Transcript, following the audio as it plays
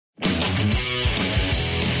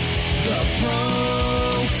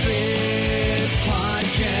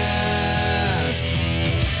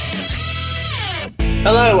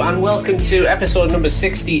Hello and welcome to episode number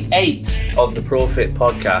 68 of the ProFit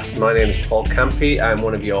podcast. My name is Paul Campy. I'm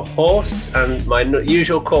one of your hosts, and my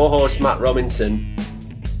usual co-host Matt Robinson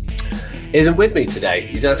isn't with me today.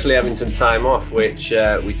 He's actually having some time off, which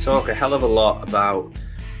we talk a hell of a lot about.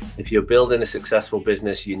 If you're building a successful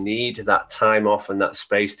business, you need that time off and that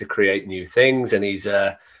space to create new things, and he's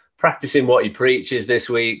practicing what he preaches this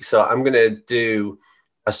week. So I'm going to do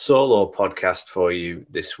a solo podcast for you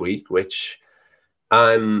this week, which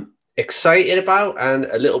I'm excited about and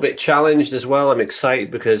a little bit challenged as well. I'm excited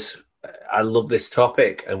because I love this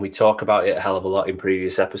topic and we talk about it a hell of a lot in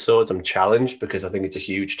previous episodes. I'm challenged because I think it's a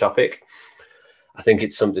huge topic. I think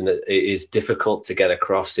it's something that it is difficult to get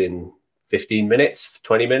across in 15 minutes,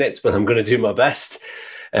 20 minutes, but I'm going to do my best.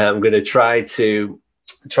 I'm going to try to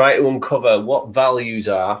uncover what values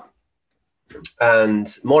are,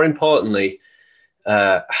 and more importantly,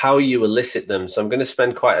 how you elicit them. So I'm going to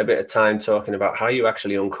spend quite a bit of time talking about how you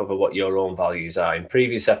actually uncover what your own values are. In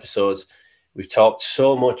previous episodes, we've talked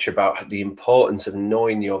so much about the importance of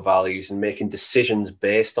knowing your values and making decisions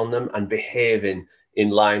based on them and behaving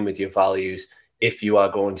in line with your values if you are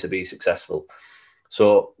going to be successful.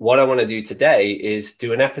 So what I want to do today is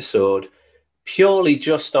do an episode purely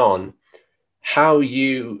just on how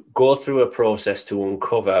you go through a process to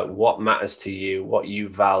uncover what matters to you, what you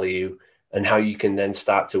value, and how you can then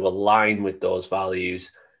start to align with those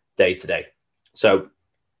values day to day. So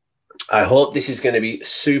I hope this is going to be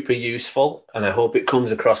super useful, and I hope it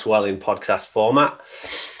comes across well in podcast format.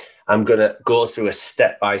 I'm going to go through a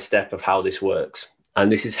step-by-step of how this works. And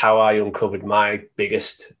this is how I uncovered my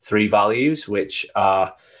biggest three values, which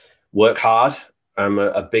are work hard. I'm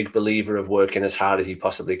a big believer of working as hard as you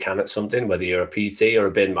possibly can at something, whether you're a PT or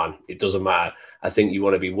a bin man, it doesn't matter. I think you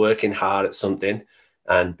want to be working hard at something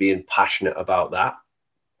and being passionate about that.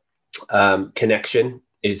 Connection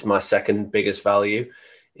is my second biggest value.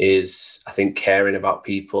 Is I think caring about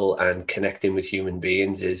people and connecting with human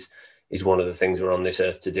beings is one of the things we're on this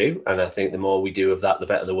earth to do. And I think the more we do of that, the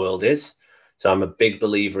better the world is. So I'm a big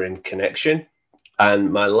believer in connection.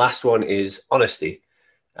 And my last one is honesty.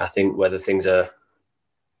 I think whether things are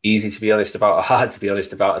easy to be honest about or hard to be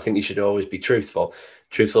honest about, I think you should always be truthful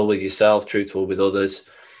with yourself, truthful with others.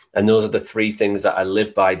 And those are the three things that I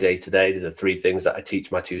live by day to day. They're the three things that I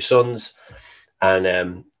teach my two sons.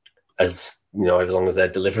 And as you know, as long as they're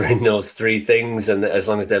delivering those three things and as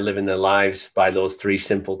long as they're living their lives by those three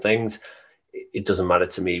simple things, it doesn't matter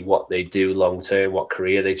to me what they do long term, what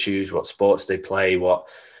career they choose, what sports they play, what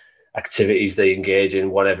activities they engage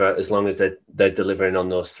in, whatever. As long as they're delivering on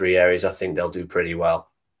those three areas, I think they'll do pretty well.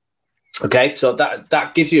 Okay, so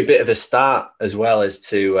that gives you a bit of a start as well as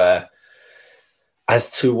to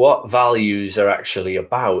what values are actually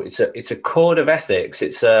about. It's a code of ethics.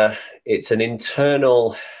 It's an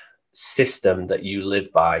internal system that you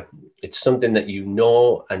live by. It's something that you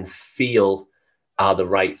know and feel are the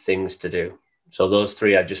right things to do. So those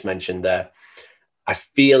three I just mentioned there. I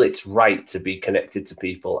feel it's right to be connected to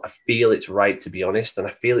people. I feel it's right to be honest, and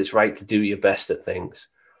I feel it's right to do your best at things.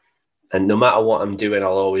 And no matter what I'm doing,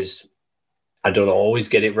 I don't always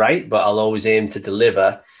get it right, but I'll always aim to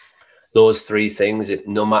deliver those three things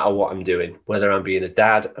no matter what I'm doing, whether I'm being a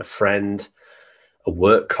dad, a friend, a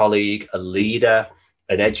work colleague, a leader,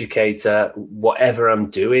 an educator, whatever I'm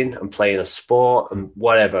doing, I'm playing a sport and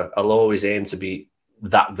whatever, I'll always aim to be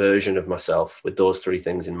that version of myself with those three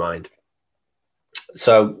things in mind.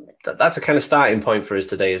 So that's a kind of starting point for us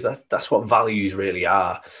today, is that's what values really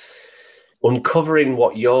are. Uncovering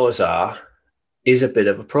what yours are is a bit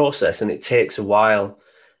of a process and it takes a while.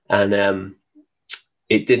 And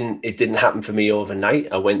it didn't happen for me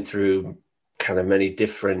overnight. I went through kind of many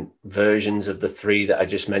different versions of the three that I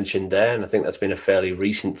just mentioned there. And I think that's been a fairly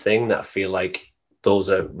recent thing that I feel like those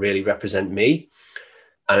are really represent me.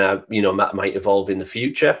 And that might evolve in the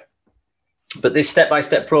future. But this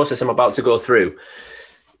step-by-step process I'm about to go through,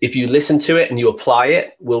 if you listen to it and you apply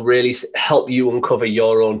it, will really help you uncover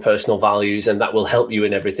your own personal values, and that will help you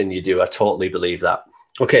in everything you do. I totally believe that.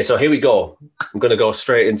 Okay, so here we go. I'm going to go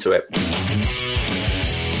straight into it.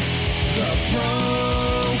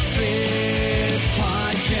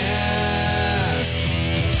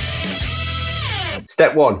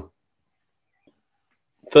 Step one.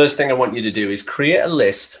 First thing I want you to do is create a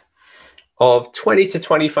list of 20 to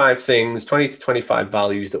 25 things, 20 to 25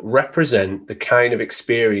 values that represent the kind of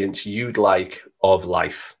experience you'd like of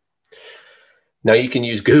life. Now, you can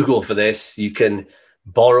use Google for this. You can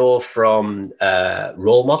borrow from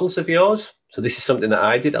role models of yours. So this is something that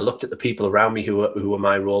I did. I looked at the people around me who were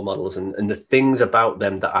my role models and the things about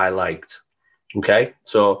them that I liked. Okay,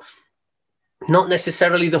 so not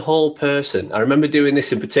necessarily the whole person. I remember doing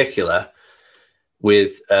this in particular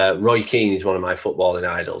with Roy Keane. He's one of my footballing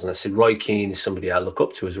idols. And I said, Roy Keane is somebody I look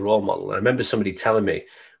up to as a role model. And I remember somebody telling me,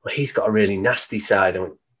 well, he's got a really nasty side. I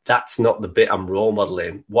went, that's not the bit I'm role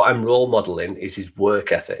modeling. What I'm role modeling is his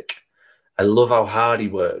work ethic. I love how hard he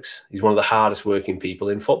works. He's one of the hardest working people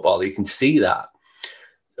in football. You can see that.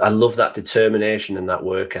 I love that determination and that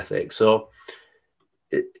work ethic. So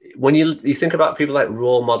when you think about people like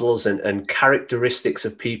role models and characteristics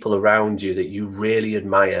of people around you that you really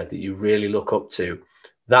admire, that you really look up to,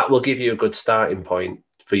 that will give you a good starting point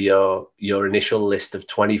for your initial list of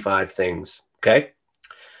 25 things. Okay.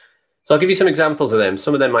 So I'll give you some examples of them.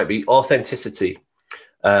 Some of them might be authenticity,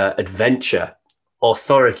 adventure,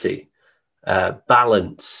 authority,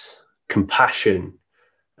 balance, compassion,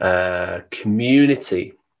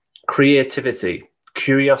 community, creativity,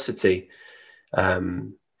 curiosity,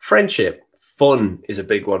 friendship. Fun is a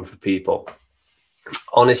big one for people.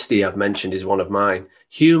 Honesty, I've mentioned, is one of mine.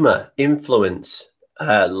 Humor, influence,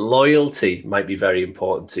 loyalty might be very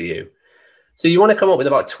important to you. So you want to come up with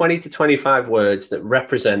about 20 to 25 words that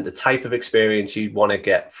represent the type of experience you'd want to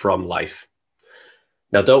get from life.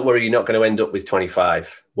 Now, don't worry, you're not going to end up with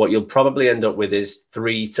 25. What you'll probably end up with is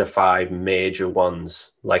 3 to 5 major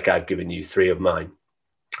ones, like I've given you 3 of mine.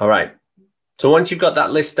 All right. So once you've got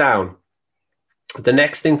that list down, the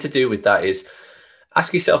next thing to do with that is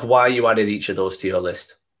ask yourself why you added each of those to your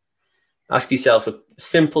list. Ask yourself a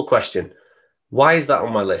simple question. Why is that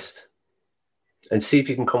on my list? And see if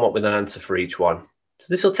you can come up with an answer for each one. So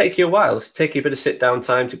this will take you a while. This will take you a bit of sit down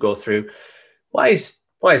time to go through. Why is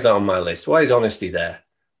that on my list? Why is honesty there?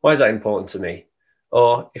 Why is that important to me?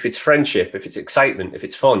 Or if it's friendship, if it's excitement, if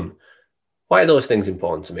it's fun, why are those things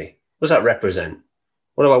important to me? What does that represent?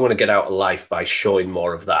 What do I want to get out of life by showing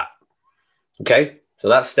more of that? Okay, so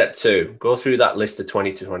that's step 2. Go through that list of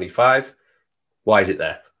 20 to 25. Why is it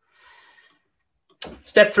there?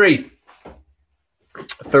 Step 3.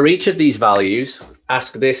 For each of these values,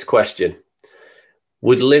 ask this question.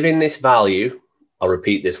 Would living this value, I'll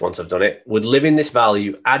repeat this once I've done it, would living this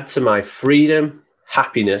value add to my freedom,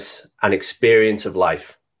 happiness, and experience of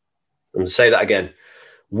life? I'm going to say that again.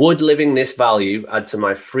 Would living this value add to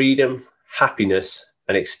my freedom, happiness,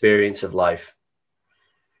 and experience of life?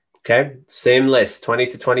 Okay, same list, 20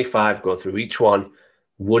 to 25, go through each one.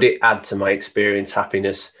 Would it add to my experience,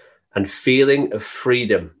 happiness, and feeling of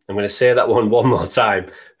freedom? I'm going to say that one more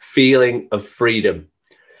time. Feeling of freedom.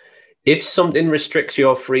 If something restricts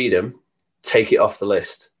your freedom, take it off the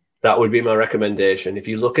list. That would be my recommendation. If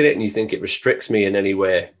you look at it and you think it restricts me in any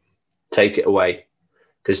way, take it away.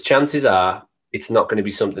 Because chances are it's not going to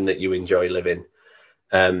be something that you enjoy living.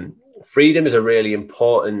 Freedom is a really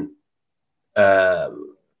important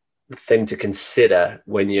thing to consider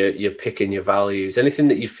when you're picking your values. Anything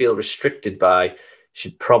that you feel restricted by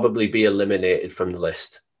should probably be eliminated from the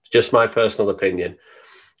list. It's just my personal opinion.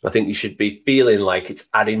 I think you should be feeling like it's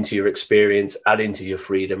adding to your experience, adding to your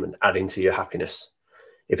freedom, and adding to your happiness.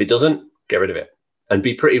 If it doesn't, get rid of it. And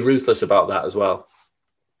be pretty ruthless about that as well.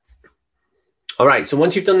 All right, so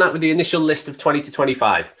once you've done that with the initial list of 20 to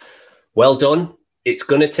 25, well done. It's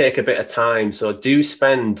going to take a bit of time. So do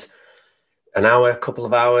spend an hour, a couple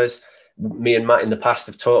of hours. Me and Matt in the past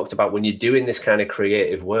have talked about when you're doing this kind of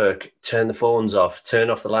creative work, turn the phones off,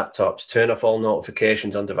 turn off the laptops, turn off all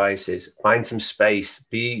notifications on devices, find some space,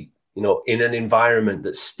 be, in an environment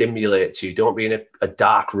that stimulates you. Don't be in a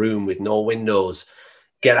dark room with no windows.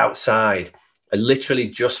 Get outside. I literally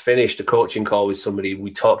just finished a coaching call with somebody.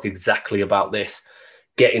 We talked exactly about this,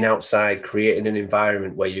 getting outside, creating an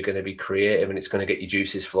environment where you're going to be creative and it's going to get your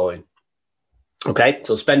juices flowing. Okay,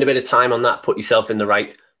 so spend a bit of time on that. Put yourself in the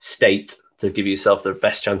right state to give yourself the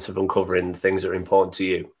best chance of uncovering the things that are important to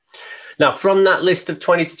you. Now, from that list of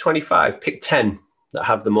 20 to 25, pick 10 that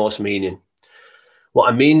have the most meaning.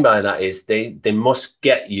 What I mean by that is they must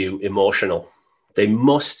get you emotional. They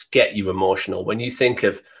must get you emotional. When I think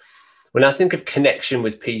of connection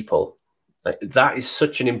with people, that is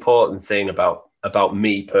such an important thing about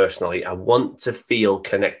me personally. I want to feel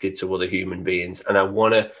connected to other human beings, and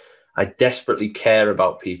I desperately care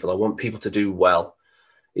about people. I want people to do well.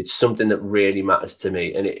 It's something that really matters to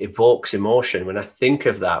me, and it evokes emotion. When I think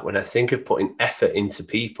of that, when I think of putting effort into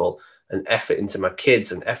people and effort into my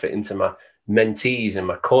kids and effort into my mentees and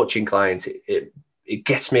my coaching clients, it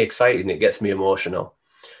gets me excited and it gets me emotional.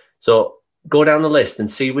 So go down the list and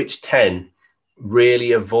see which 10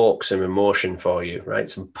 really evoke some emotion for you, right?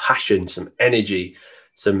 Some passion, some energy,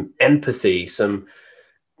 some empathy, some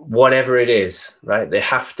whatever it is, right? They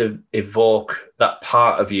have to evoke that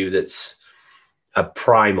part of you that's a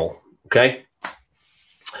primal. Okay.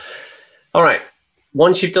 All right.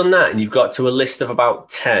 Once you've done that and you've got to a list of about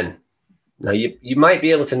 10, Now, you might be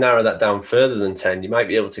able to narrow that down further than 10. You might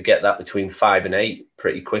be able to get that between 5 and 8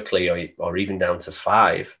 pretty quickly, or even down to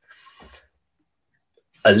 5.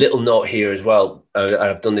 A little note here as well.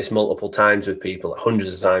 I've done this multiple times with people,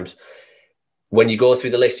 hundreds of times. When you go through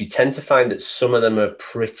the list, you tend to find that some of them are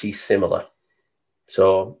pretty similar.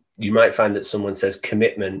 So you might find that someone says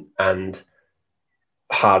commitment and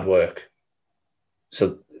hard work.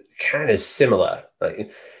 So kind of similar.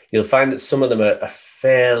 Like, you'll find that some of them are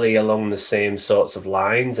fairly along the same sorts of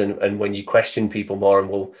lines. And when you question people more and,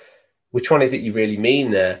 well, which one is it you really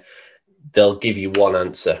mean there? They'll give you one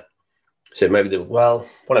answer. So maybe, well,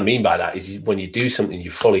 what I mean by that is when you do something, you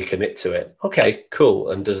fully commit to it. Okay,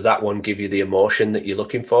 cool. And does that one give you the emotion that you're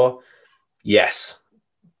looking for? Yes.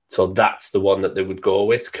 So that's the one that they would go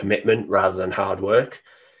with, commitment rather than hard work.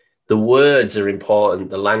 The words are important.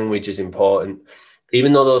 The language is important.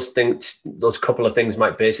 Even though those couple of things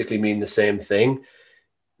might basically mean the same thing,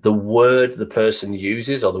 the word the person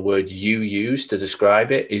uses or the word you use to describe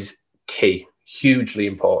it is key, hugely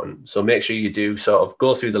important. So make sure you do sort of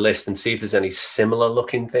go through the list and see if there's any similar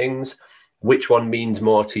looking things. Which one means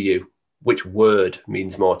more to you? Which word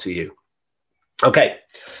means more to you? Okay,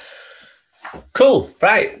 cool.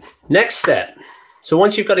 Right, next step. So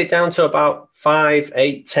once you've got it down to about 5,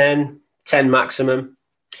 8, 10 maximum,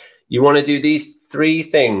 you want to do these 3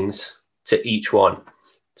 things to each one.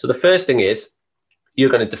 So the first thing is you're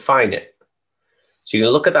going to define it. So you're going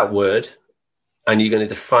to look at that word and you're going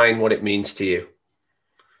to define what it means to you.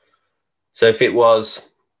 So if it was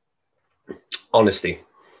honesty,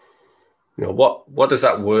 what does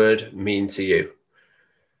that word mean to you?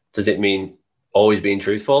 Does it mean always being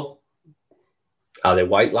truthful? Are there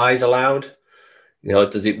white lies allowed?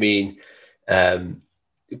 Does it mean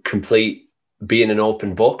complete being an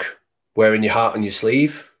open book, wearing your heart on your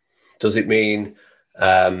sleeve? Does it mean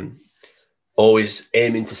always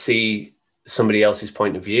aiming to see somebody else's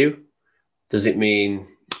point of view? Does it mean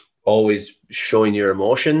always showing your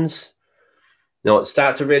emotions?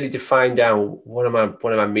 Start to really define down what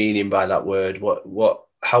am I meaning by that word?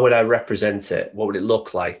 How would I represent it? What would it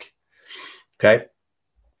look like? Okay.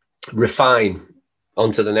 Refine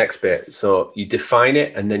onto the next bit. So you define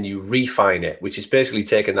it and then you refine it, which is basically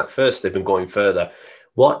taking that first step and going further.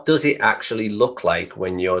 What does it actually look like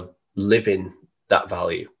when you're living that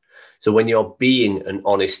value? So when you're being an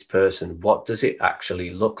honest person, what does it actually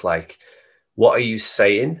look like? What are you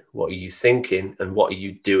saying? What are you thinking? And what are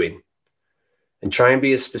you doing? And try and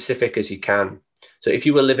be as specific as you can. So if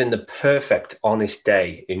you were living the perfect, honest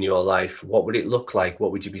day in your life, what would it look like?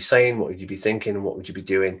 What would you be saying? What would you be thinking? And what would you be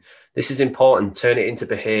doing? This is important. Turn it into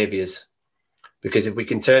behaviors. Because if we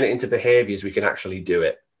can turn it into behaviors, we can actually do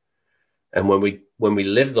it. And when we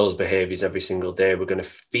live those behaviors every single day, we're going to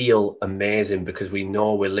feel amazing because we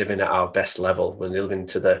know we're living at our best level. We're living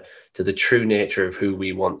to the true nature of who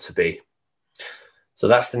we want to be. So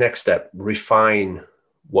that's the next step. Refine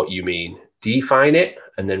what you mean. Define it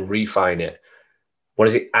and then refine it. What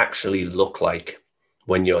does it actually look like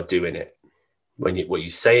when you're doing it? What you're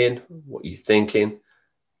saying, what you're thinking,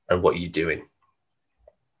 and what you're doing.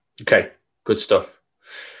 Okay, good stuff.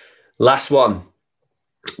 Last one.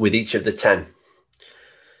 With each of the 10,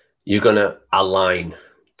 you're going to align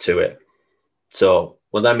to it. So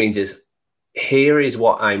what that means is, here is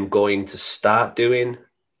what I'm going to start doing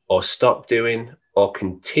or stop doing or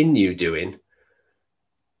continue doing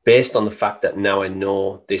based on the fact that now I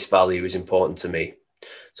know this value is important to me.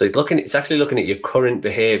 So it's actually looking at your current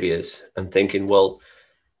behaviors and thinking, well,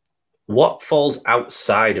 what falls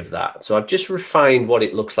outside of that? So I've just refined what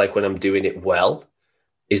it looks like when I'm doing it well.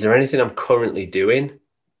 Is there anything I'm currently doing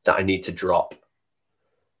that I need to drop?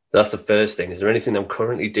 That's the first thing. Is there anything I'm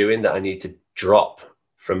currently doing that I need to drop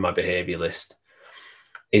from my behavior list?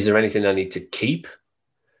 Is there anything I need to keep?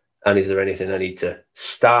 And is there anything I need to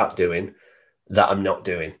start doing that I'm not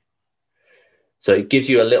doing? So it gives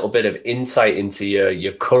you a little bit of insight into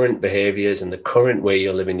your current behaviors and the current way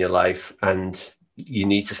you're living your life. And you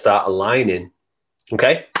need to start aligning.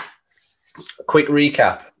 Okay. A quick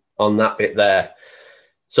recap on that bit there.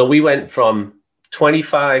 So we went from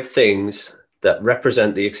 25 things that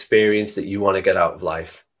represent the experience that you want to get out of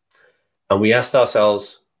life. And we asked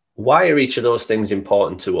ourselves, why are each of those things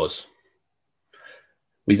important to us?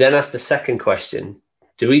 We then asked the second question,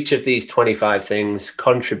 do each of these 25 things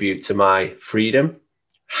contribute to my freedom,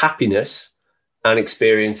 happiness, and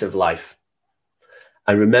experience of life?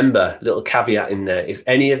 And remember, little caveat in there, if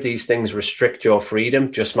any of these things restrict your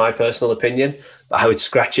freedom, just my personal opinion, I would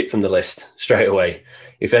scratch it from the list straight away.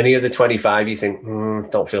 If any of the 25 you think,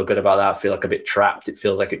 don't feel good about that, I feel like a bit trapped, it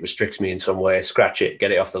feels like it restricts me in some way, scratch it,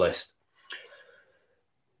 get it off the list.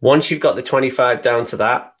 Once you've got the 25 down to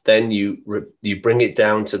that, then you bring it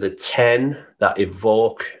down to the 10 that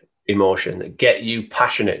evoke emotion, that get you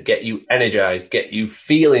passionate, get you energized, get you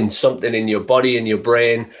feeling something in your body and your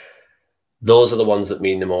brain. Those are the ones that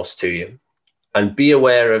mean the most to you. And be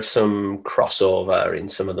aware of some crossover in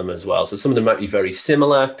some of them as well. So some of them might be very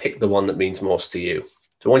similar. Pick the one that means most to you.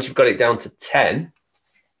 So once you've got it down to 10,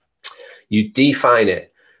 you define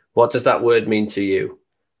it. What does that word mean to you?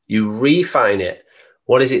 You refine it.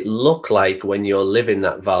 What does it look like when you're living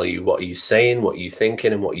that value? What are you saying? What are you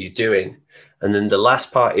thinking? And what are you doing? And then the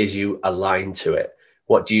last part is you align to it.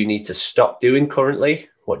 What do you need to stop doing currently?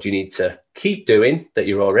 What do you need to keep doing that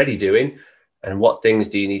you're already doing? And what things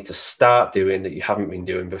do you need to start doing that you haven't been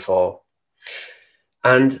doing before?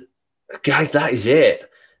 And guys, that is it.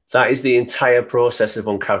 That is the entire process of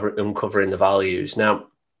uncovering the values. Now,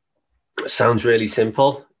 it sounds really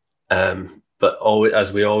simple. But always,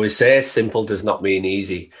 as we always say, simple does not mean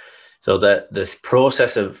easy. So this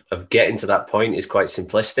process of getting to that point is quite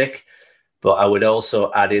simplistic. But I would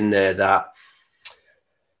also add in there that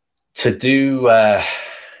to do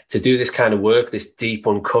this kind of work, this deep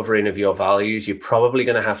uncovering of your values, you're probably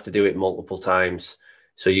going to have to do it multiple times.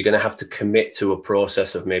 So you're going to have to commit to a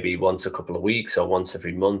process of maybe once a couple of weeks or once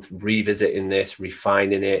every month, revisiting this,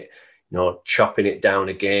 refining it, chopping it down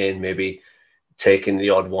again, maybe taking the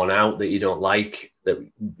odd one out that you don't like, that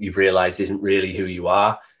you've realized isn't really who you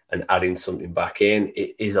are, and adding something back in.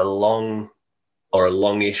 It is a long or a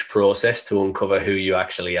longish process to uncover who you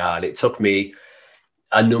actually are. And it took me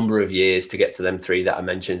a number of years to get to them 3 that I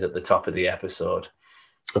mentioned at the top of the episode.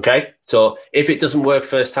 Okay. So if it doesn't work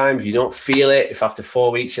first time, if you don't feel it, if after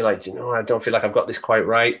 4 weeks, you're like, I don't feel like I've got this quite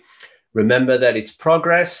right. Remember that it's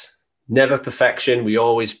progress, never perfection. We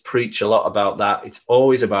always preach a lot about that. It's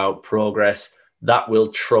always about progress. That will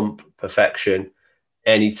trump perfection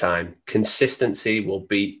anytime. Consistency will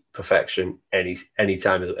beat perfection any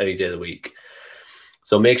time, any day of the week.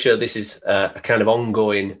 So make sure this is a kind of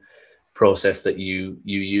ongoing process that you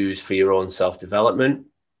use for your own self-development.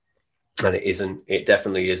 And it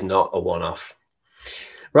definitely is not a one-off.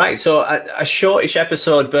 Right, so a shortish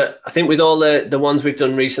episode, but I think with all the ones we've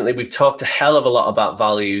done recently, we've talked a hell of a lot about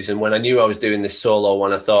values. And when I knew I was doing this solo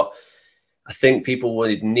one, I thought, I think people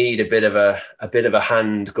would need a bit of a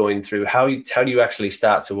hand going through how do you actually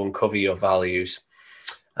start to uncover your values.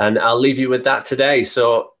 And I'll leave you with that today.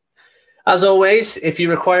 So as always, if you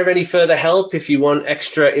require any further help, if you want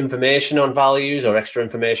extra information on values or extra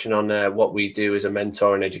information on what we do as a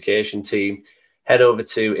mentor and education team, head over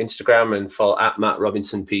to Instagram and follow at Matt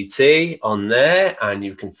Robinson PT on there, and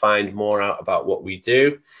you can find more out about what we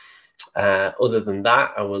do. Other than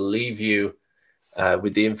that, I will leave you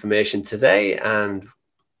with the information today and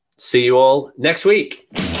see you all next week.